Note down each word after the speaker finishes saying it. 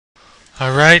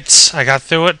Alright, I got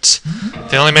through it.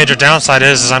 The only major downside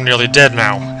is I'm nearly dead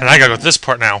now. And I gotta go to this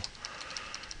part now.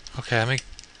 Okay, let me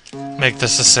make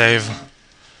this a save.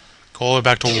 Go all the way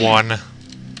back to 1.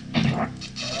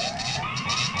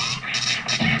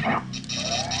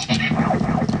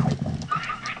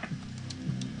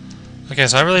 Okay,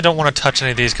 so I really don't want to touch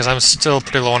any of these because I'm still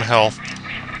pretty low on health.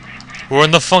 We're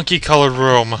in the funky colored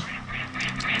room.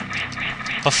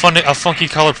 Funky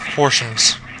colored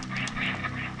proportions.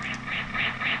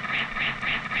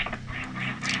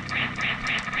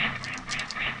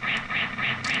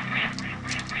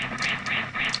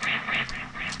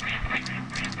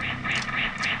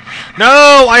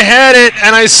 No! I had it,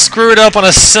 and I screwed up on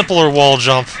a simpler wall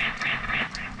jump.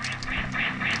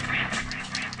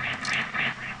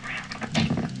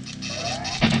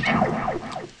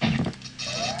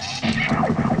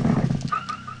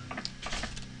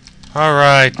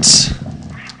 Alright.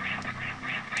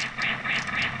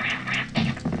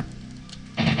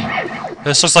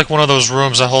 This looks like one of those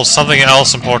rooms that holds something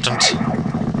else important.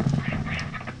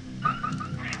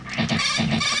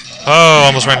 Oh,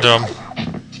 almost ran into him.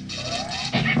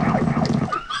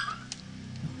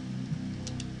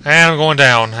 And I'm going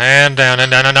down, and down, and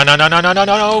down, and down, down, down, down, down,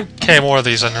 down. Okay, more of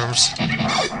these rooms.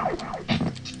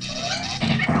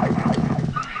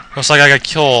 Looks like I got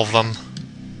kill all of them.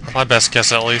 My best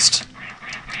guess, at least.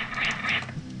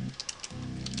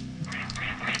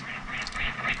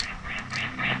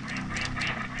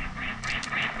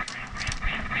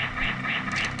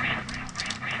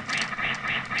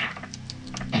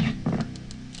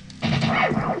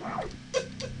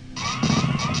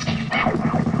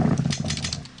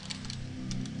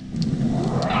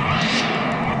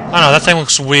 I don't know, that thing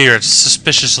looks weird.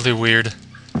 Suspiciously weird.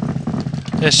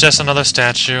 It's just another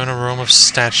statue in a room of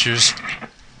statues.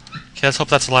 Okay, let's hope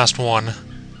that's the last one.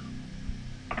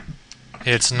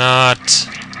 It's not.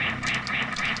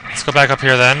 Let's go back up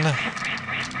here then.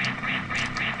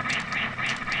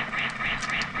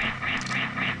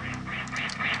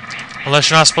 Unless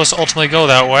you're not supposed to ultimately go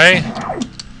that way.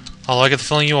 Although I get the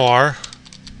feeling you are.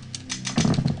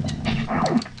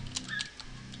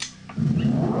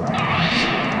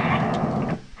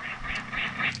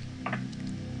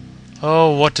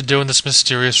 Oh, what to do in this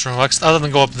mysterious room, other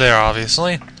than go up there,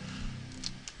 obviously.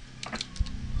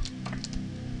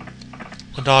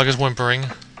 The dog is whimpering.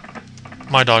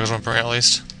 My dog is whimpering, at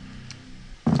least.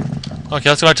 Okay,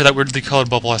 let's go back to that weirdly colored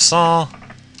bubble I saw.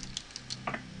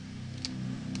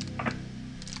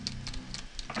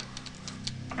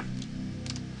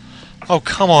 Oh,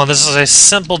 come on, this is a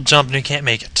simple jump and you can't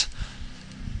make it.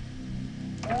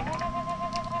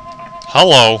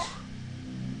 Hello.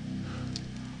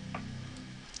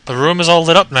 The room is all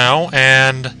lit up now,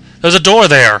 and there's a door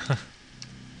there!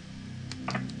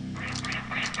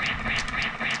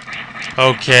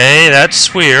 Okay,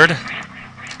 that's weird.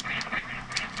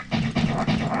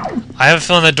 I have a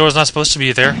feeling that door's not supposed to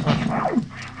be there.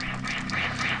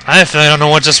 I have a feeling I don't know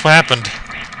what just happened.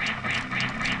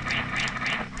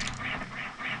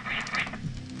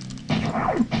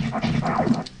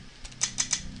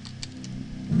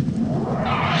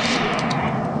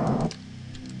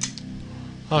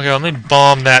 Okay, let me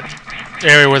bomb that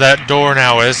area where that door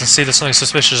now is and see if there's something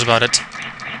suspicious about it.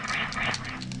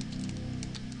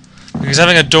 Because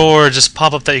having a door just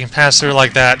pop up that you can pass through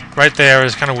like that, right there,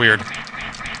 is kind of weird.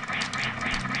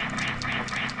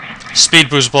 Speed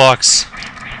boost blocks.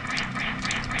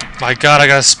 My god, I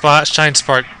got a shine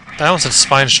spark. I almost said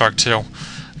spine shark, too.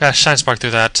 I got a shine spark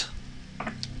through that.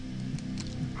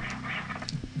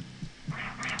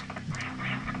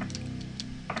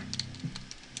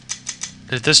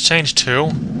 Did this change too?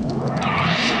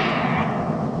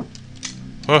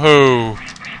 Woohoo!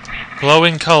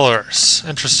 Glowing colors.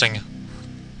 Interesting.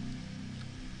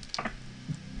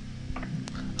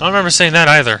 I don't remember saying that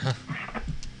either.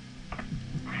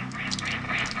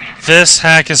 This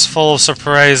hack is full of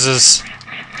surprises.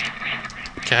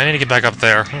 Okay, I need to get back up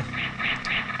there.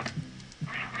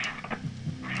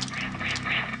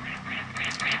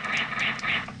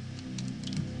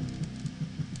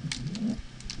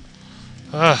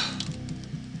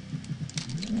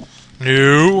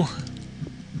 No.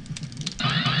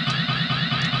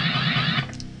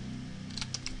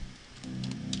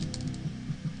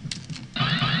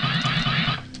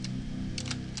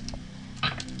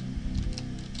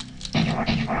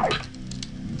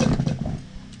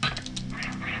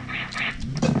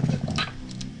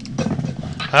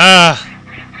 Ah.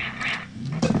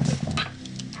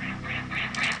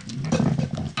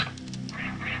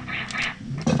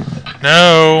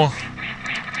 No.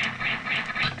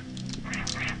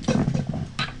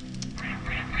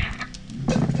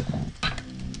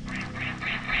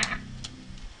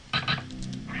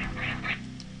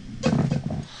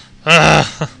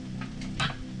 Ugh.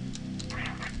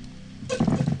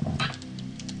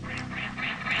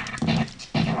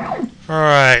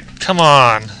 Alright, come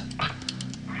on.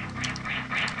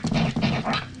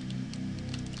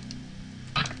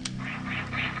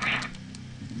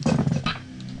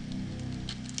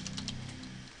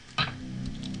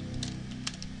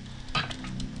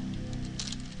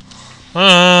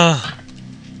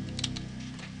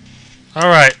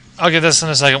 Alright, I'll get this in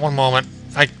a second. One moment.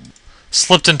 I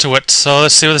slipped into it, so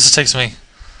let's see where this takes me.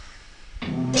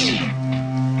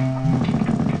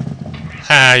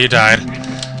 Ah, you died.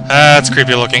 That's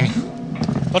creepy looking.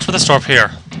 What's with this door up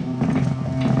here?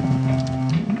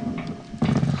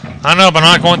 I don't know, but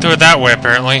I'm not going through it that way,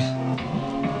 apparently.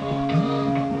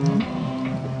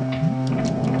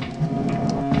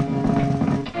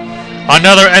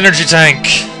 Another energy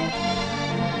tank!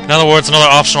 In other words, another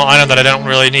optional item that I don't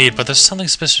really need, but there's something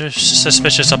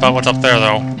suspicious about what's up there,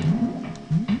 though.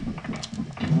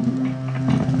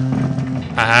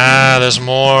 Aha, there's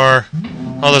more.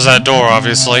 Oh, there's that door,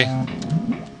 obviously.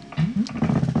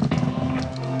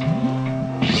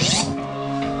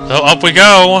 So, up we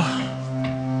go!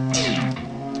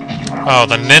 Oh,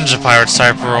 the Ninja Pirates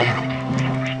type room.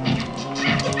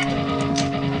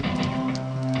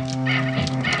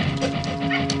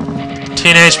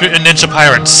 Teenage Mutant Ninja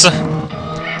Pirates.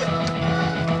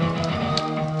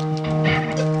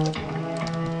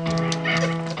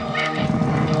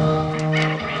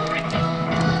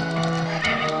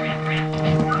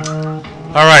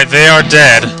 Alright, they are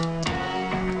dead.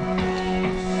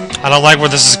 I don't like where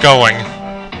this is going.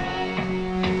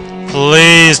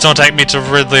 Please don't take me to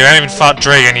Ridley. I haven't even fought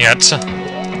Dragon yet.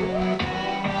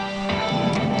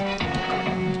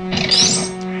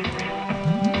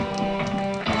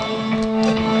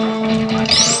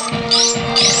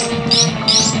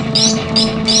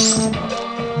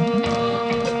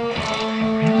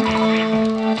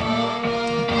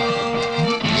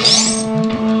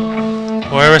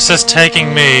 Where is this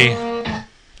taking me?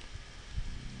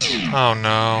 Oh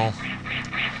no.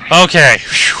 Okay.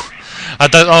 Whew. I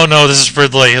thought, oh no, this is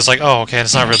Ridley. It's like, oh, okay,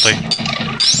 it's not Ridley.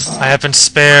 I have been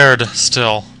spared,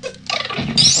 still.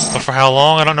 But for how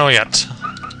long, I don't know yet.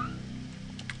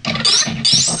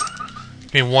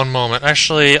 Give me one moment.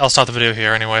 Actually, I'll stop the video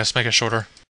here anyway, let's make it shorter.